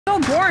So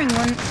boring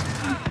when...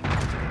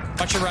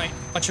 Watch your right.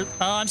 Watch your...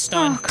 Oh, I'm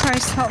stunned. Oh,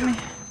 Christ, help me.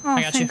 Oh,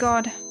 I got thank you.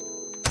 God.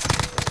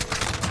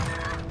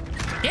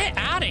 Get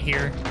out of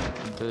here.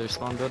 To their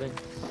spawn building.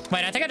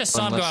 Wait, I think I just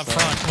saw him go out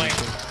front. Wait.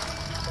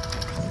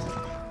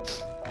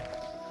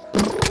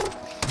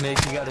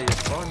 Nick, you gotta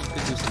spawn. You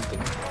could do something.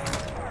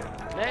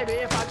 Maybe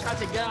if I tried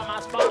to get on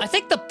my spawn. I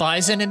think the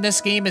Bizon in this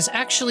game is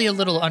actually a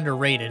little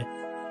underrated.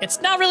 It's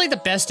not really the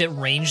best at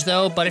range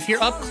though, but if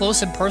you're up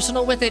close and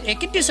personal with it, it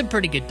can do some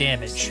pretty good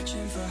damage.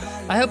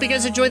 I hope you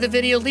guys enjoyed the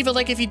video. Leave a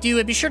like if you do,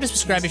 and be sure to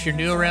subscribe if you're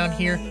new around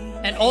here.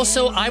 And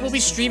also, I will be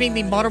streaming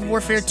the Modern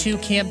Warfare 2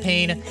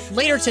 campaign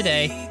later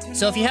today,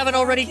 so if you haven't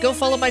already, go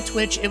follow my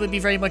Twitch. It would be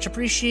very much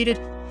appreciated.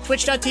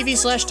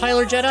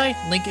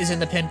 Twitch.tv/TylerJedi. Link is in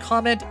the pinned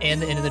comment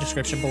and in the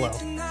description below.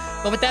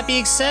 But with that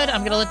being said,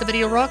 I'm gonna let the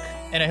video rock,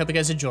 and I hope you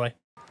guys enjoy.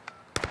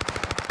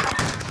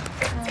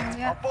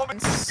 Yeah,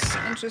 it's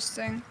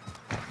interesting.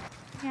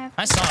 Yeah.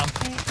 I saw him.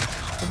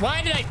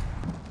 Why did I...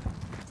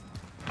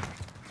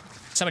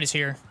 Somebody's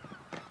here.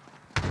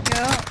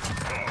 Yo.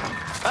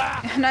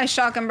 Nice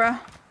shotgun, bro.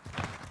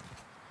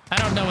 I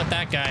don't know what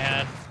that guy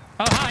had.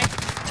 Oh, hi.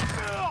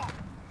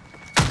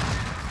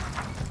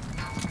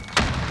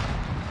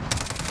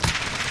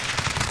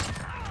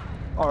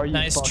 Are you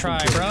Nice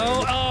try,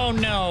 bro. Oh,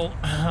 no.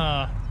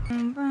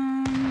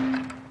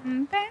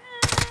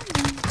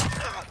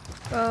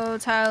 Go,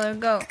 Tyler,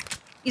 go.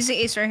 Easy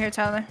ace right here,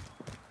 Tyler.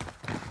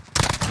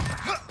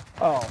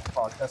 Oh,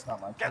 fuck, that's not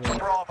my Get to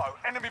Bravo.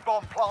 Enemy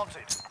bomb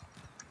planted.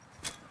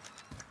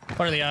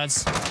 What are the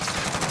odds?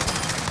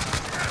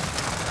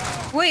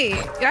 Wait,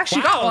 you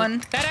actually got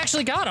one. That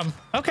actually got him.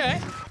 Okay.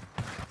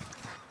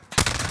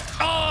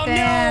 Oh,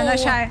 Damn, no.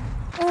 nice try.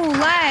 Ooh,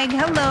 lag.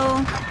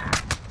 Hello.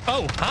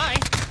 Oh, hi.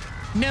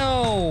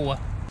 No.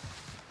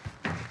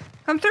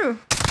 Come through.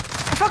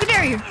 I fucking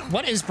dare you.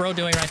 What is bro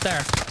doing right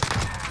there?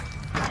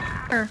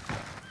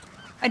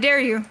 I dare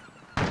you.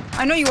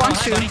 I know you want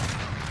hi, to. buddy.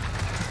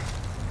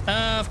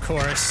 Of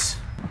course.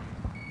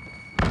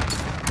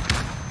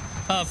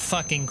 Of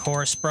fucking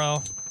course,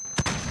 bro.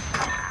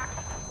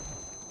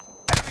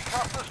 Enemy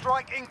cluster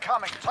strike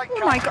incoming. Take Oh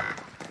cover. my God.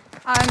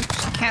 I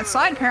can't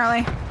slide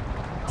apparently.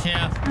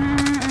 Yeah.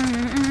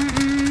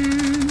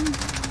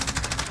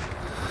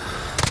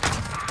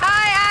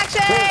 Hi,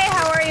 Akshay.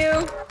 How are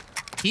you?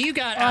 You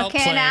got What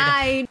outplayed. can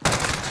I?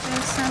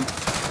 Listen.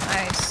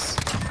 Nice.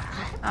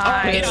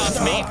 Get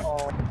off me.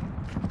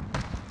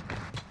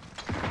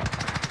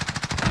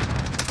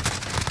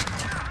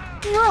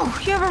 Whoa,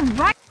 you have a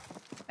right.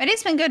 It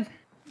has been good.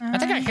 I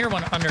think I hear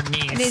one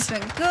underneath. It has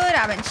been good.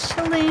 I've been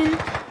chilling.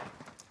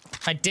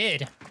 I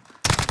did.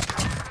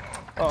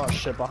 Oh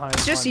shit, behind.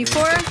 It's just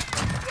C4.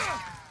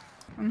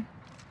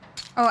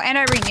 Oh, and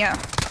Irene, yeah.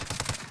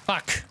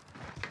 Fuck.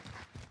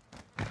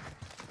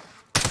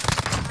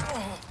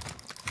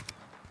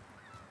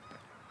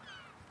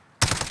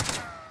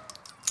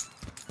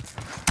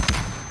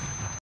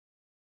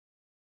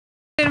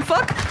 Didn't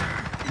fuck?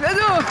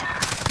 No.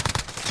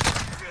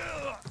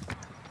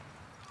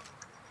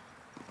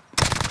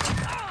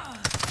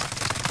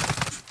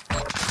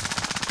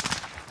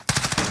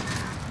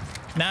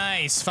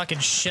 Nice. Fucking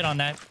shit on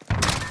that.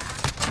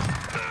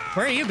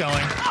 Where are you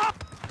going?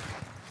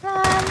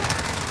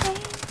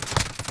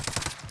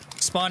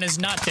 Spawn is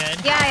not dead.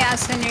 Yeah,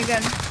 Sin, you're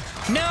good.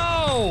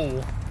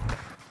 No!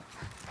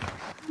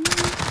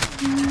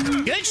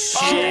 Good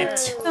shit.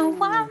 So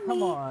why me?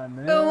 Come on,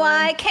 man. But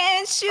why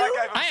can't you?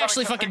 I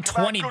actually fucking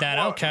 20'd that.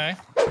 Okay.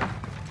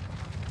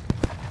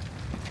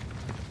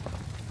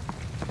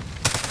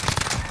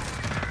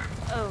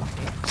 Oh,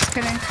 just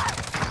kidding.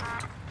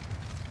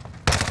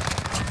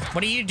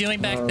 What are you doing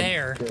back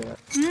there? Can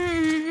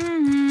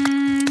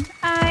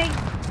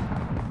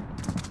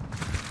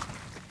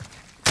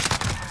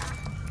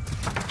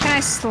I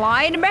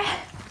slide, bruh?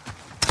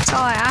 That's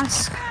all I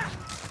ask.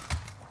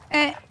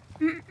 I'm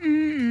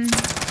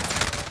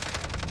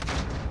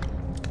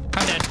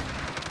dead.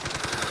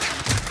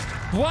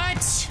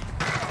 What?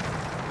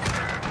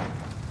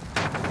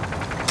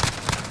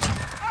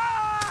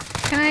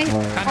 Can I? I'm Oh,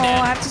 dead. I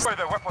have to. Where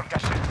the weapon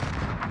cache.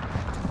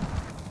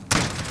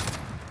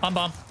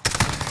 Bomb.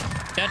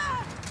 Dead.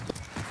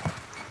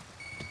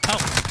 Oh.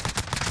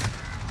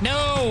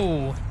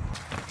 No!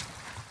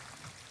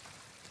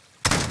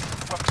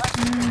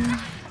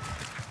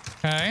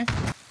 Okay.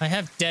 I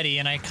have Deady,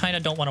 and I kind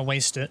of don't want to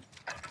waste it.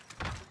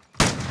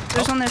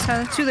 There's one there,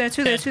 Tyler. Two there.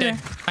 Dead.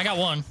 I got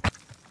one.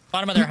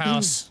 Bottom of their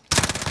house.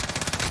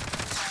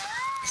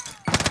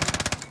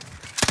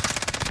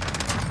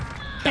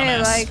 Hey,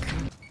 Dumbass. like.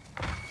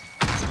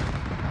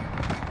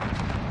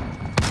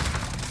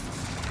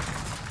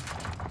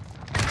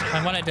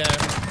 I wanted to...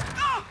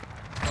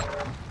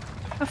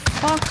 The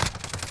fuck?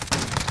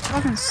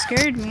 Fucking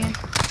scared me.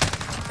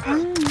 I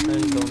don't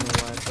know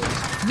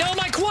why. No,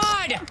 my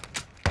quad!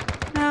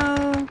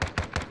 No.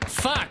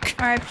 Fuck.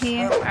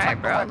 R.I.P.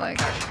 Alright, bro. Like.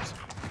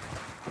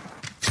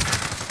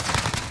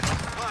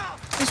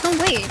 There's no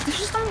way. There's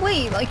just no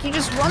way. Like, you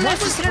just run there.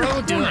 What was just get in bro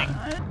the corner. doing?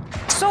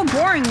 It's so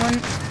boring when.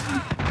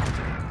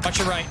 Watch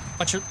your right.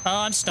 Watch your... Oh,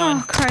 I'm Oh,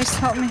 stunned. Christ,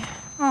 help me.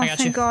 Oh, I got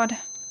thank you. God.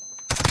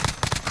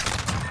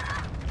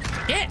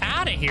 Get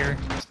out of here.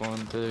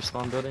 Spawn to their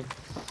spawn building.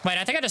 Wait,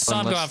 I think I just saw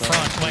On him go out left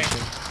side. front. Wait.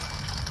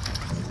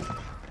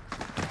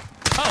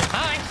 Oh,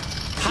 hi.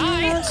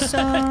 Hi. So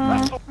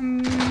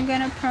I'm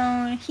gonna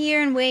prone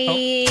here and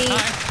wait. Oh,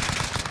 hi.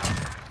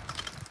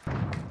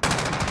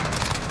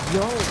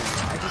 Yo,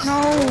 I just.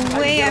 No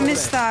way, I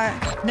missed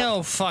that.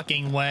 No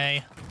fucking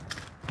way.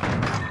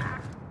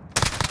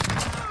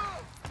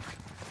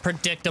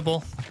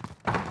 Predictable.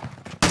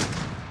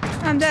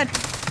 I'm dead.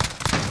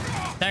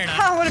 No, you're not.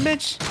 Oh, what a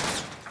bitch.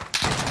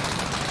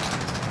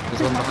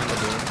 There's one behind the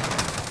door.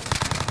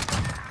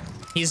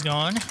 He's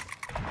gone.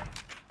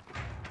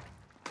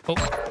 Oh,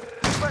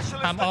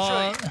 Specialist I'm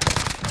all.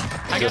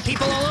 I got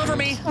people all over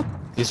me.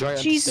 He's right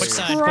Jesus Which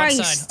upstairs. side? What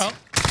Christ. side? Oh,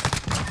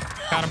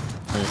 got him.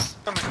 Nice.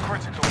 Enemy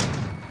critical.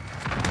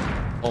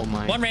 Oh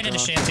my One ran into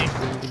God. Shanty.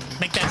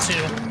 Make that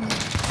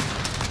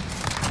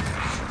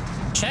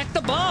 2. Check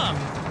the bomb.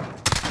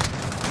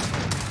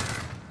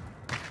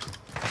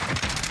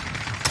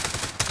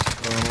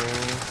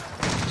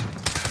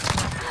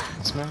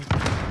 This man.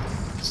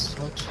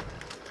 Such.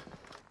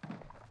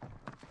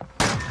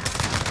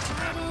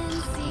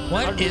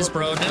 What is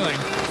bro doing?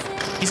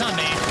 He's on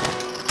me.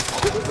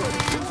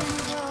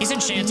 He's in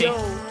Shanty.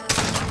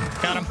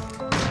 Got him.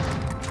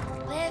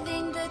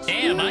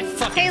 Damn, I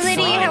fucking Hey,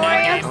 Liddy, fried how that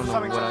are ya? I don't know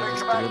Something what to I think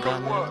just about. did Good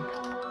that work.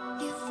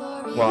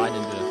 man. Well, I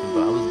didn't do nothing,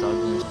 but I was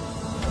dodging.